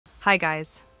Hi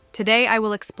guys. Today I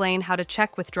will explain how to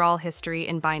check withdrawal history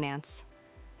in Binance.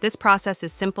 This process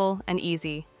is simple and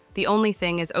easy. The only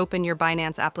thing is open your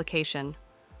Binance application.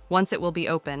 Once it will be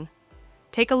open,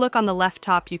 take a look on the left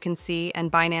top. You can see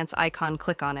an Binance icon,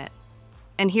 click on it.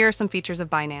 And here are some features of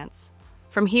Binance.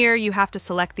 From here you have to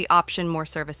select the option More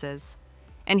Services.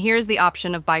 And here's the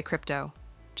option of Buy Crypto.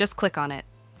 Just click on it.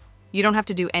 You don't have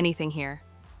to do anything here.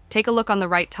 Take a look on the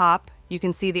right top. You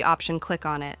can see the option, click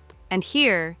on it. And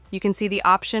here, you can see the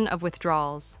option of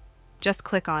withdrawals. Just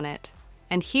click on it.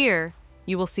 And here,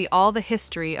 you will see all the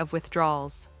history of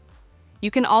withdrawals.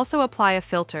 You can also apply a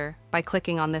filter by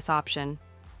clicking on this option.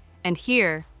 And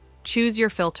here, choose your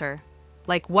filter,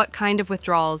 like what kind of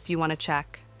withdrawals you want to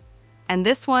check. And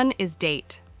this one is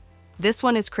date. This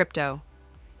one is crypto.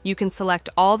 You can select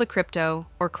all the crypto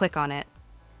or click on it.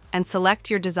 And select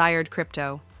your desired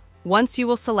crypto. Once you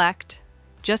will select,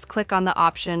 just click on the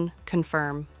option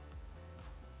Confirm.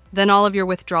 Then all of your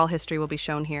withdrawal history will be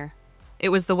shown here. It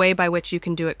was the way by which you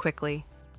can do it quickly.